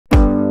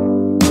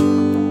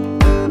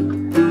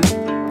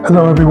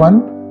Hello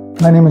everyone,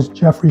 my name is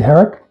Jeffrey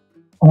Herrick,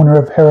 owner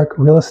of Herrick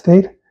Real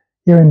Estate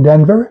here in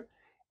Denver,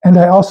 and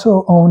I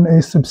also own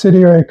a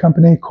subsidiary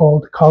company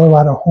called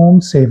Colorado Home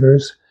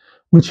Savers,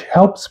 which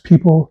helps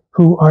people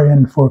who are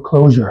in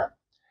foreclosure.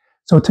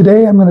 So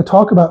today I'm going to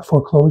talk about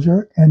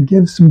foreclosure and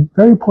give some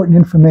very important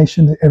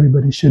information that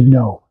everybody should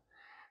know.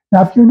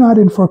 Now, if you're not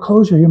in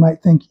foreclosure, you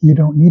might think you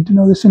don't need to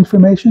know this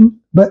information,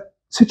 but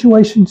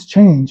situations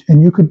change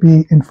and you could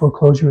be in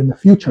foreclosure in the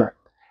future.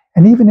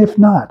 And even if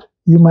not,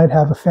 you might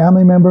have a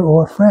family member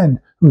or a friend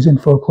who's in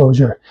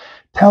foreclosure.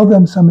 Tell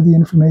them some of the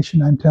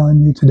information I'm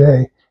telling you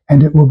today,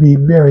 and it will be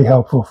very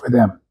helpful for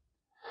them.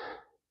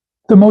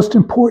 The most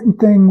important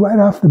thing right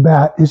off the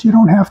bat is you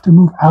don't have to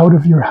move out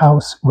of your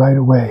house right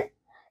away.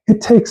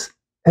 It takes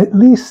at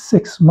least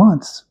 6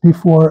 months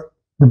before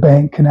the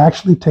bank can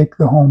actually take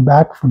the home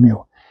back from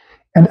you.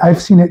 And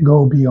I've seen it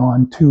go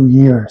beyond 2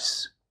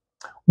 years.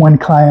 One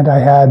client I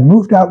had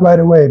moved out right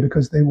away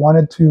because they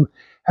wanted to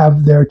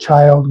have their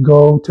child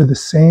go to the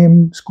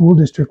same school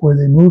district where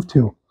they moved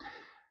to.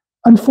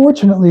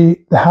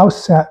 Unfortunately, the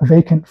house sat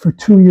vacant for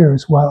 2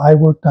 years while I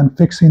worked on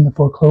fixing the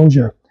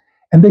foreclosure,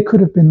 and they could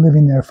have been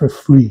living there for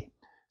free.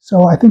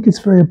 So I think it's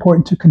very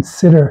important to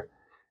consider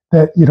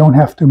that you don't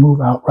have to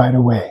move out right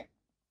away.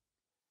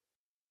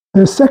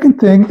 The second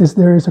thing is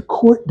there is a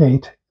court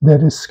date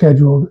that is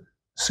scheduled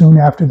soon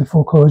after the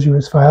foreclosure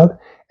is filed,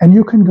 and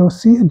you can go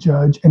see a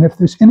judge, and if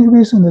there's any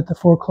reason that the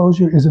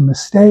foreclosure is a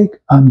mistake,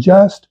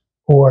 unjust,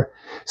 or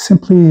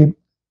simply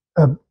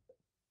a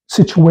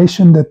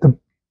situation that the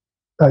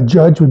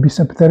judge would be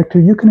sympathetic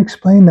to, you can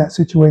explain that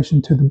situation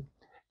to the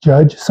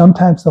judge.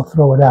 Sometimes they'll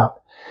throw it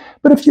out.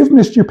 But if you've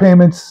missed your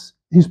payments,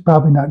 he's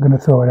probably not going to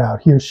throw it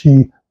out. He or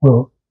she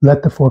will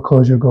let the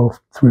foreclosure go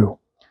through.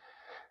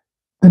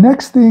 The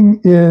next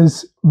thing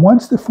is,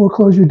 once the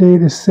foreclosure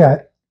date is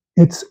set,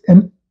 it's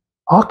an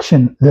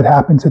auction that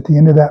happens at the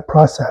end of that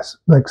process,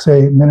 like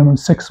say minimum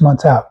 6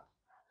 months out.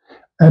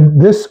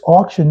 And this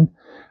auction,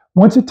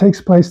 once it takes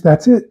place,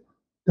 that's it.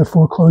 The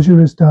foreclosure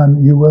is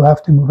done. You will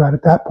have to move out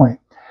at that point.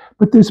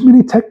 But there's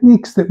many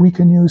techniques that we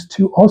can use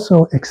to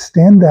also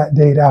extend that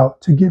date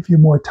out to give you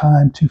more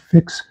time to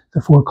fix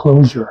the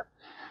foreclosure.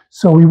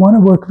 So we want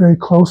to work very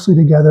closely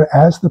together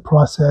as the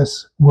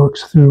process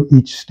works through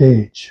each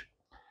stage.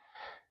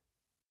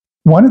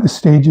 One of the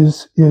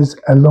stages is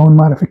a loan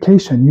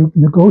modification. You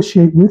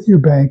negotiate with your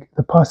bank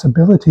the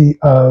possibility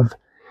of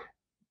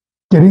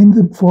getting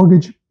the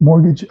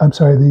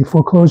the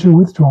foreclosure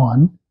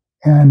withdrawn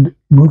and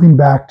moving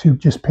back to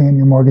just paying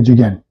your mortgage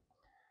again.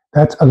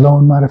 That's a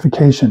loan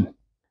modification.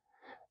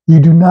 You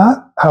do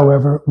not,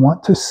 however,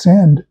 want to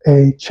send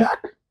a check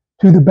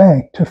to the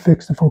bank to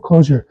fix the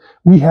foreclosure.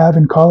 We have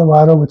in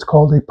Colorado what's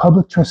called a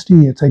public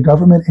trustee. It's a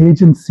government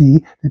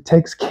agency that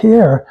takes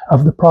care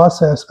of the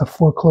process of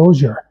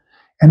foreclosure,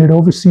 and it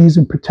oversees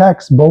and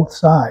protects both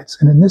sides.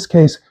 And in this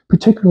case,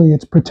 particularly,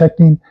 it's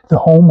protecting the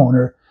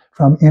homeowner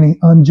from any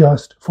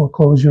unjust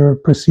foreclosure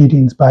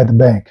proceedings by the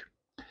bank.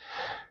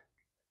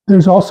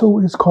 There's also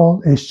what is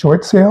called a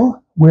short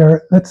sale,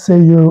 where let's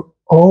say you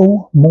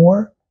owe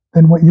more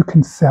than what you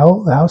can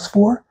sell the house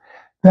for,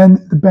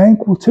 then the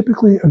bank will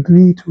typically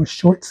agree to a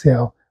short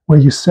sale where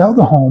you sell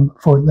the home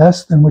for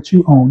less than what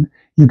you own,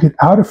 you get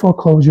out of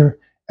foreclosure,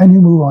 and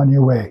you move on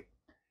your way.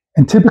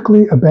 And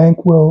typically a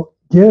bank will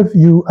give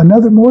you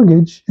another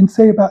mortgage in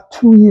say about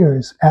 2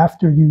 years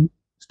after you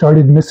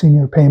started missing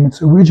your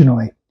payments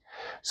originally.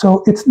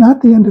 So it's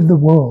not the end of the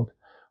world.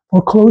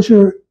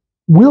 Foreclosure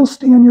will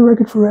stay on your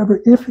record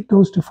forever if it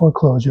goes to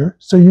foreclosure.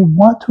 So you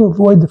want to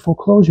avoid the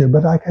foreclosure.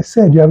 But like I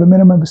said, you have a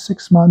minimum of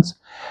 6 months.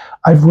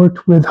 I've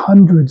worked with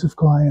hundreds of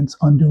clients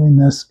on doing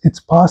this. It's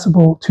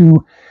possible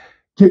to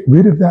get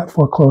rid of that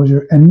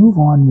foreclosure and move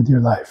on with your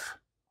life.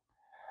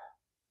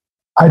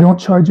 I don't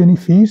charge any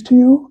fees to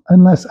you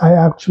unless I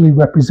actually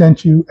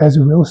represent you as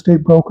a real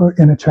estate broker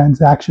in a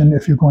transaction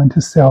if you're going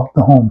to sell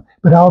the home.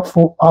 But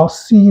I'll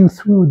see you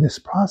through this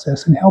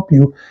process and help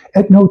you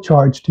at no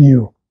charge to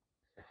you.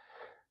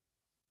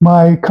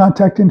 My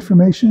contact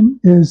information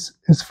is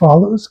as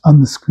follows on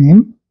the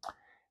screen.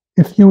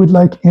 If you would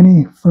like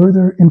any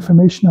further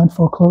information on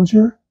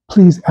foreclosure,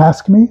 please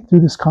ask me through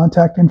this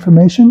contact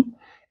information.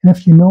 And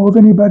if you know of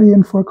anybody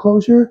in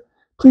foreclosure,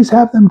 please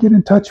have them get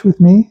in touch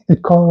with me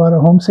at Colorado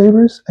Home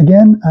Savers.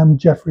 Again, I'm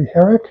Jeffrey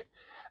Herrick.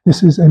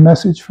 This is a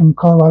message from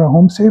Colorado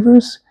Home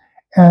Savers.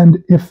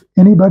 And if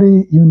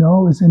anybody you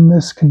know is in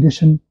this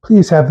condition,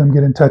 please have them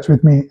get in touch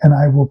with me, and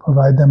I will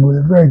provide them with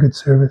a very good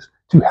service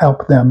to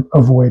help them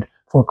avoid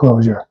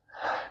foreclosure.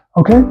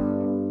 Okay,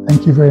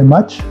 thank you very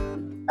much.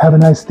 Have a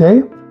nice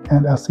day,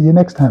 and I'll see you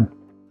next time.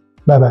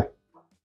 Bye-bye.